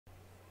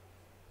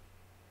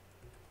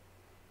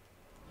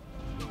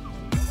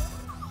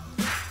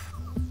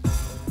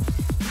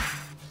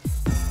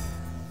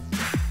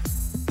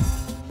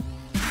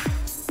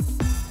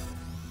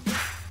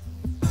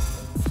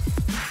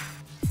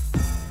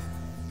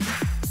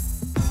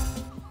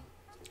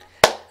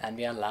And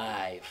we are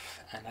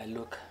live, and I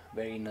look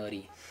very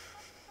nerdy.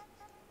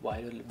 Why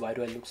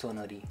do I look so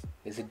nerdy?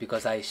 Is it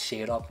because I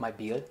shaved off my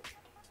beard?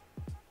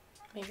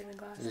 Maybe the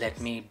glasses.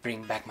 Let me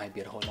bring back my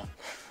beard. Hold on.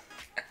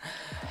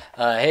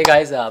 Hey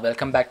guys,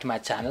 welcome back to my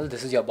channel.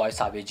 This is your boy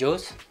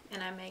Savajos.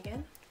 And I'm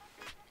Megan.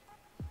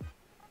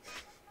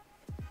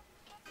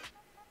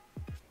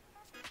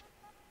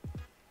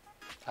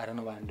 I don't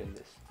know why I'm doing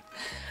this.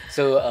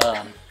 So,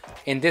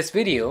 in this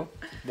video,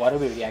 what are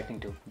we reacting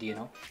to? Do you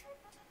know?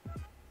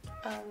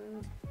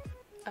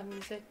 A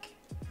music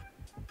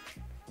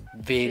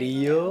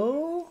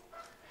Video.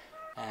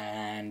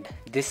 And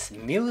this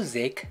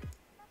music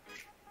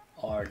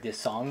or this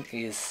song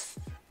is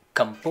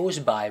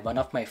composed by one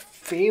of my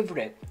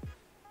favorite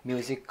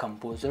music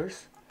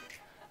composers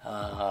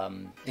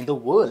in the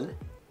world.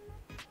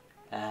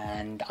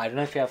 And I don't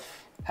know if you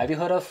have you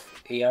heard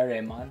of A.R.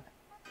 Rahman?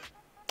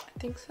 I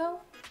think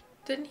so.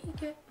 Didn't he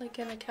get like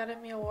an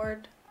Academy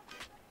Award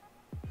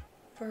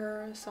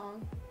for a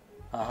song?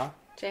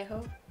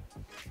 J-Ho?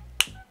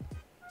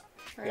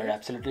 Right? You're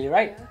absolutely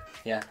right.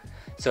 Yeah.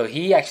 So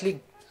he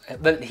actually,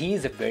 he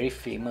is a very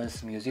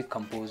famous music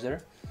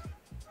composer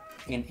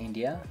in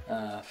India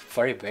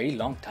for a very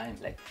long time.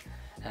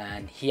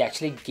 And he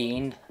actually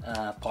gained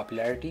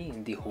popularity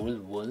in the whole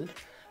world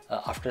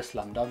after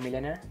Slumdog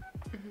Millionaire.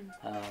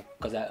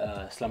 Because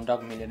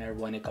Slumdog Millionaire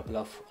won a couple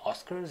of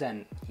Oscars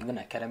and even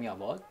Academy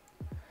Award.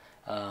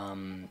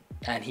 And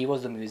he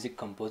was the music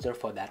composer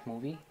for that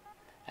movie.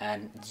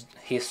 And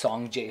his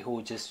song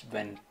J-Ho just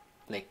went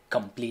like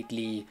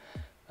completely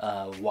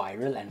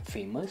viral and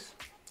famous.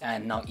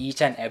 And now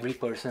each and every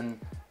person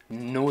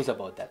knows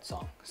about that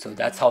song. So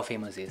that's how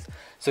famous he is.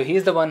 So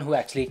he's the one who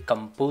actually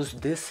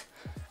composed this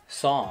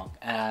song.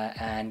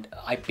 And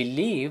I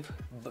believe,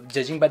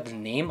 judging by the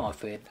name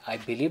of it, I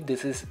believe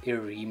this is a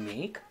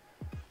remake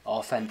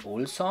of an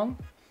old song.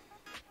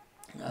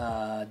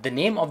 The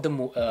name of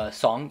the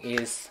song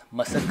is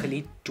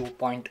Masakali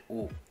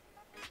 2.0.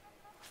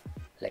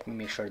 Let me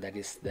make sure that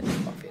is the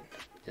name of it.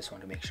 Just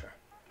want to make sure.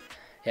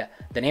 Yeah,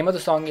 the name of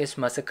the song is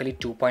Masakali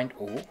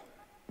 2.0.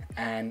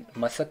 And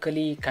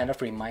Masakali kind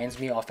of reminds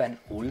me of an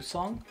old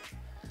song.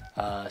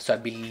 So I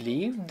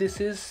believe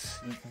this is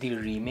the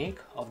remake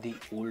of the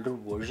older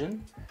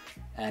version.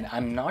 And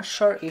I'm not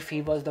sure if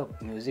he was the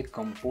music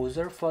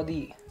composer for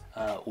the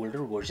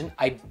older version.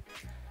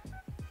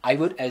 I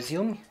would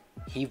assume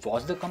he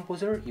was the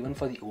composer even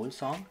for the old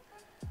song.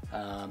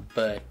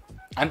 But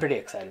I'm pretty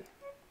excited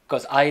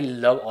because I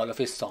love all of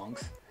his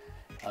songs.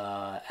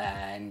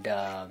 And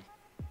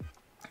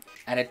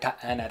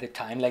at a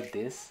time like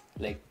this,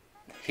 like,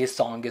 his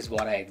song is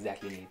what I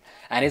exactly need.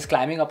 And it's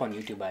climbing up on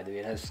YouTube, by the way.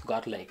 It has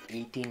got like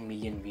 18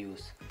 million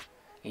views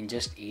in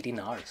just 18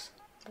 hours.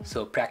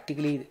 So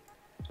practically,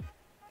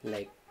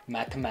 like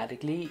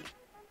mathematically,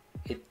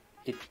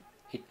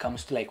 it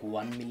comes to like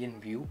 1 million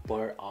view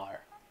per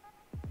hour.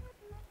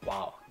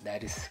 Wow,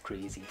 that is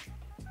crazy.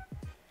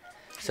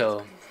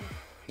 So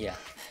yeah,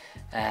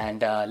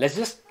 and let's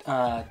just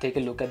take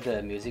a look at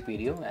the music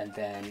video, and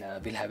then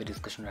we'll have a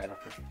discussion right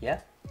after.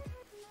 Yeah,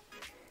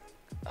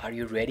 are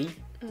you ready?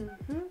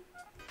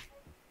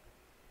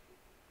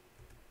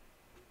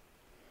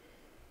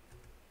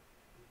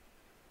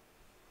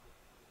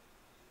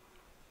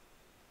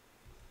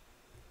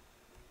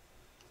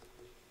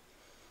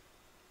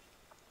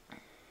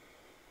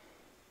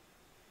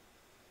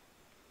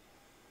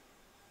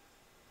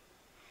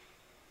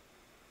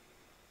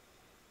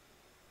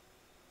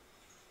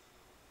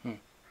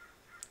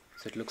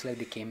 So it looks like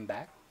they came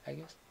back, I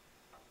guess.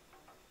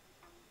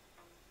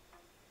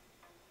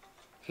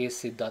 He's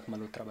Sidharth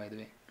Malhotra, by the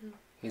way.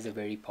 He's a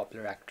very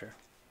popular actor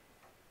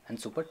and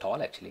super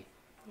tall, actually.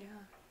 Yeah.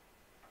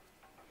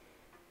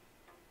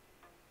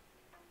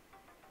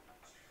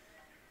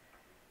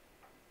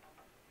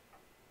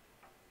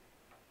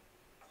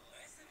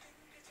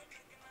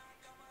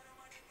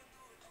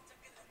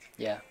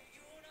 Yeah,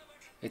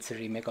 it's a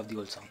remake of the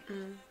old song.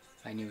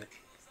 I knew it.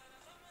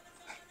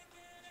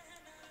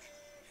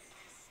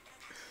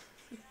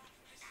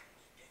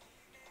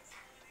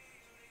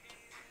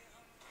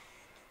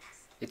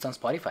 It's on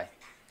Spotify.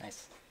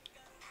 Nice.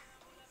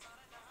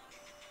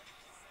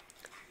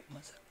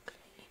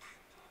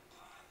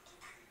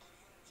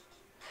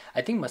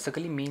 I think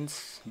Masakali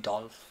means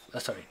dove.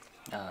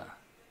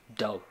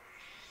 Dove.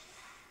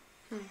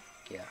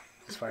 Yeah,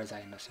 as far as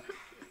I understand.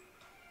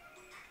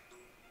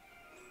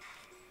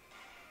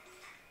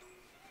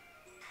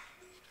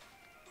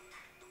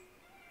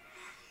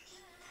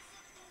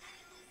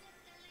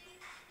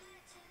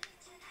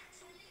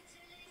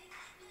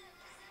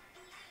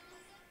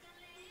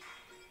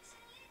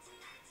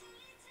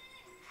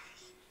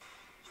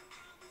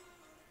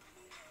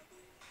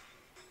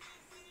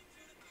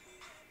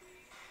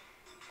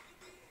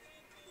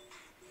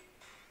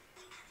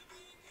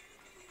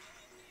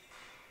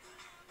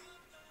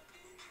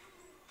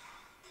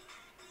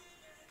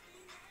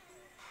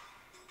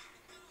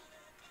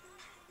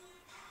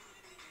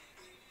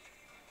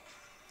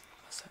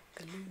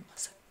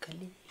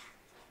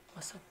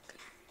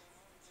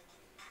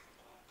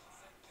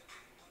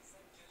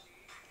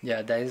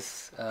 Yeah, that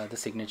is the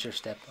signature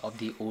step of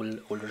the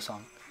older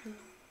song.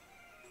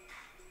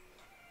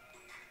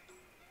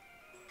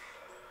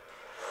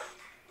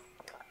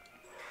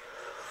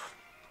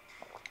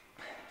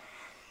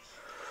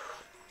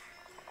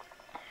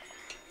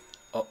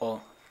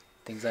 Uh-oh,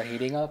 things are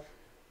heating up.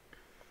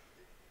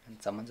 And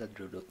someone's at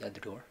the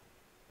door.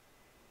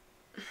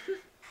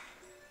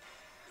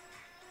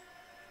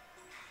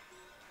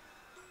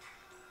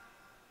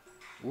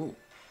 Ooh,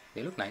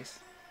 they look nice.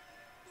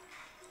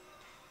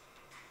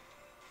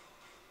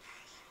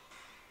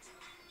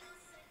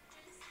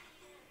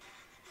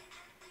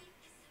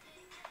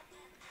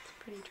 It's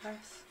a pretty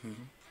dress.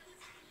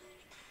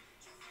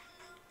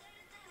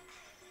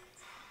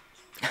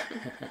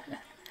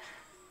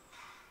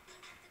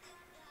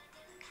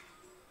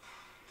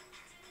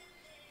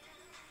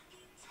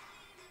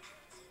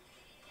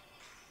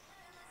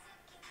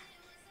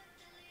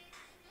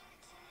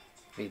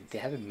 Wait, they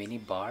have a mini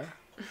bar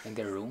in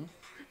their room?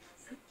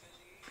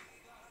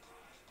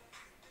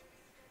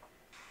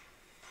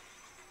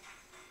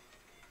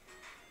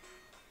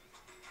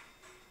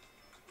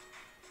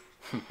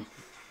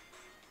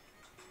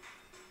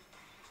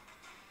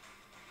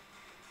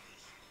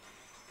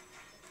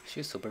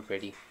 She's super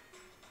pretty.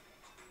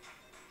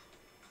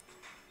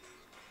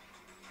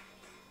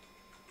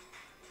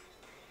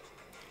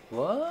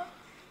 What?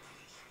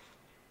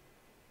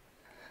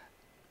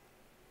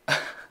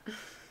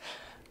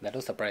 That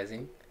was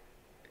surprising.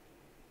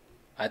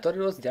 I thought it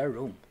was their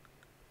room.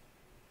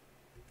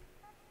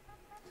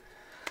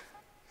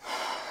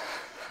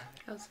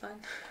 That was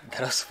fun.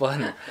 That was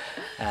fun.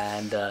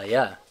 And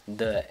yeah,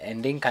 the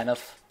ending kind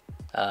of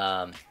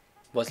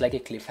was like a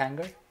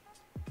cliffhanger.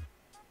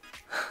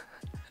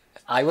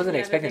 I wasn't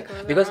expecting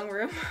because wrong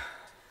room.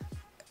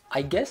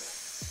 I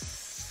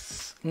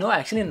guess no,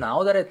 actually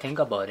now that I think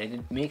about it,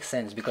 it makes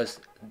sense because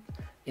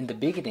in the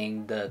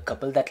beginning the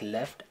couple that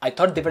left, I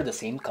thought they were the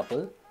same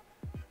couple,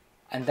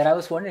 and then I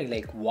was wondering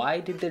like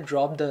why did they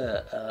drop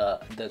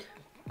the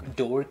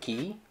door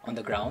key on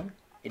the ground?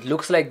 It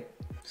looks like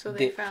so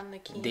they found the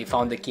key. They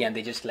found the key and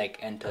they just like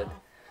entered.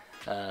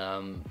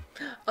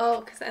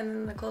 Because and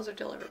then the clothes are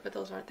delivered, but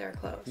those weren't their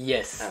clothes.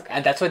 Yes, okay.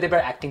 And that's why they were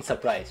acting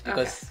surprised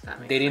because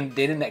they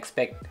didn't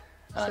expect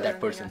so that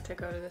person. They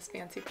got to go to this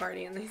fancy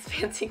party in these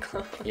fancy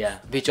clothes. Yeah,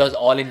 which was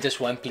all in just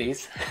one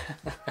place.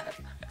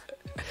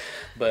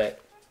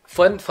 But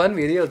fun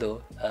video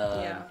though.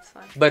 Yeah, it's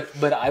fun.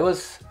 But I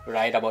was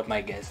right about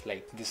my guess.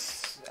 Like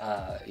this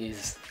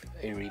is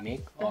a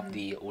remake of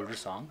the older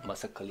song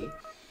Masakali.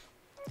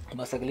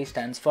 Masakali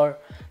stands for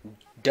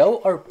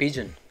dove or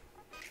pigeon.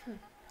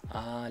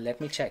 Let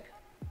me check.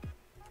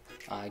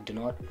 I do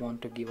not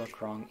want to give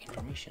out wrong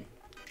information.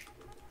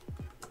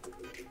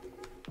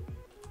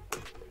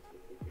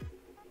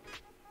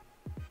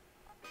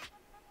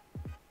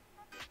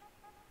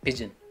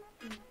 Pigeon.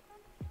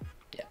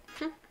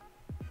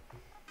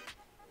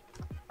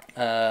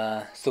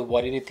 Yeah. So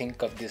what did you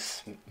think of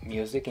this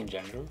music in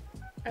general?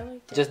 I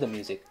liked it. Just the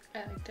music.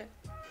 I liked it.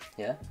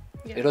 Yeah?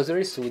 Yeah. It was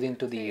very soothing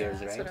to the ears,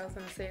 right? That's what I was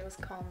gonna say. It was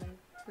calm and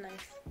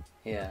nice.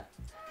 Yeah.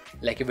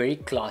 Like a very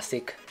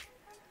classic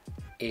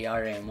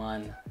A.R.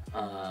 Rahman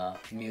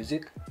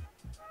music,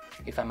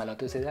 if I'm allowed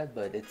to say that,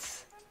 but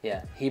it's,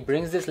 yeah, he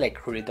brings this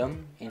like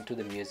rhythm into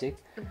the music,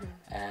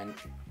 and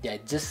yeah,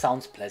 it just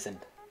sounds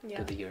pleasant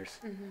to the ears.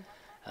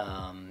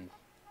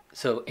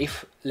 So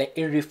if like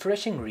a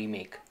refreshing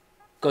remake,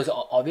 because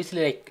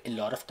obviously like a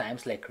lot of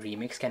times like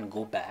remakes can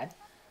go bad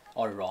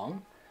or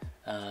wrong,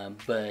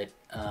 but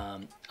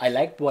I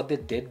liked what they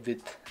did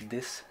with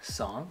this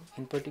song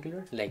in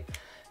particular. Like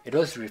it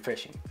was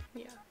refreshing.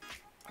 Yeah.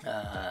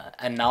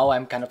 And now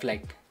I'm kind of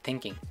like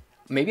thinking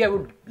maybe I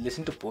would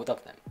listen to both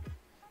of them,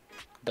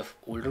 the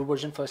older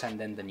version first and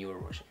then the newer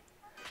version.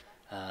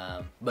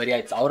 But yeah,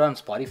 it's out on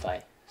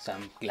Spotify, so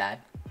I'm glad,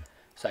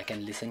 so I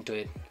can listen to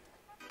it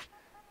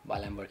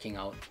while I'm working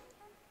out.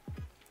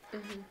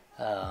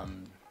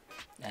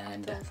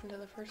 And listen to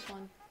the first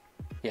one.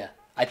 Yeah,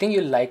 I think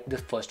you'll like the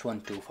first one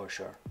too for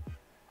sure.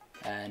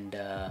 And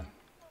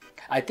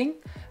I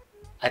think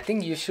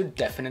you should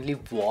definitely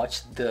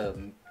watch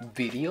the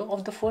video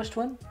of the first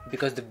one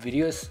because the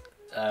video is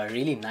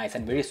really nice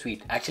and very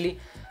sweet. Actually,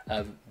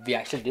 we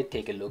actually did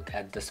take a look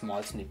at the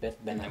small snippet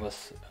when I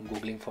was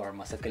googling for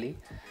Masakali.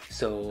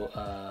 So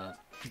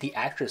the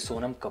actress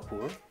Sonam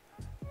Kapoor,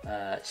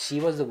 she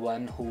was the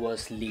one who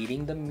was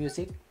leading the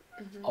music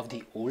of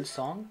the old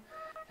song,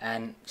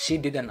 and she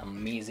did an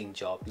amazing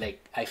job.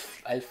 Like I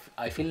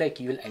feel like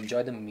you will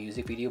enjoy the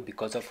music video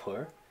because of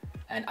her.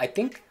 And I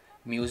think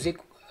music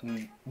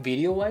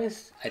video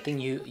wise, I think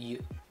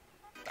you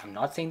I'm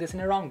not saying this in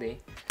a wrong way,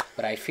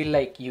 but I feel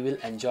like you will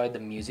enjoy the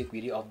music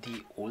video of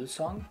the old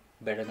song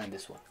better than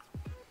this one.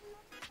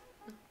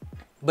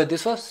 But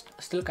this was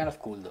still kind of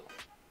cool though.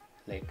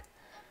 Like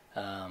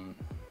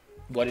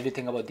what did you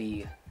think about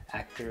the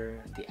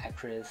actor, the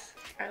actress?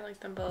 I like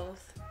them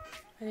both.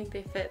 I think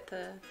they fit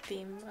the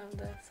theme of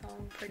the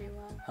song pretty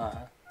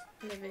well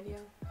in the video.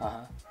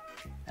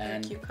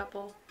 And a cute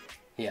couple.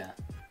 Yeah.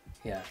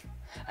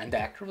 And the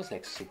actor was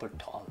like super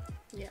tall.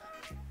 Yeah.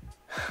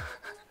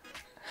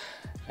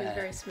 He's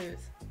very smooth.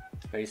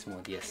 Very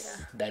smooth, yes.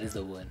 Yeah. That is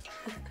the word.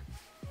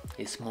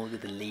 He's smooth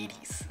with the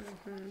ladies.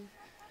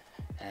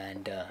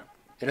 And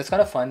it was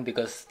kind of fun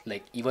because,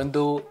 like, even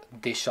though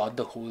they shot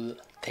the whole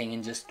thing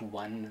in just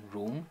one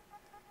room,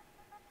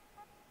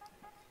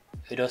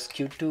 it was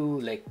cute to,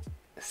 like,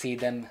 see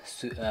them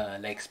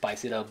like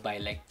spice it up by,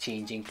 like,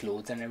 changing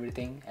clothes and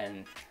everything,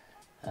 and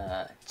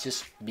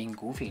just being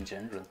goofy in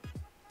general.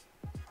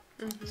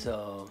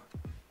 So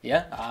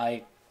yeah,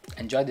 I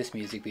enjoyed this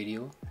music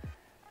video.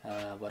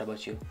 What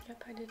about you?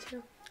 Yep, I did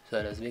too. So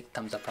that was a big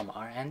thumbs up from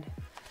our end,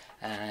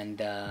 and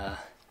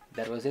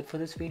that was it for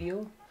this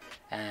video,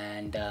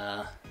 and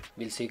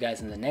we'll see you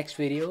guys in the next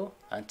video.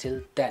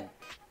 Until then,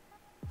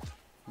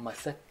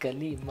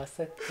 Masakali,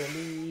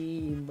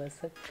 Masakali,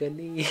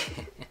 Masakali.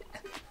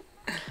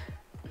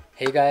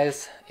 Hey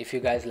guys, if you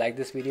guys like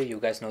this video, you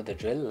guys know the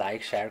drill.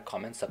 Like, share,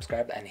 comment,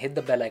 subscribe, and hit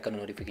the bell icon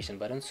notification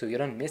button so you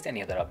don't miss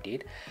any other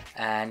update.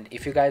 And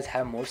if you guys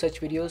have more such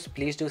videos,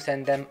 please do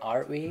send them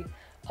our way.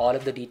 All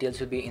of the details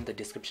will be in the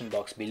description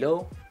box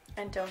below.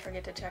 And don't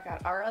forget to check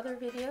out our other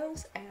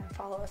videos and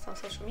follow us on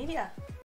social media.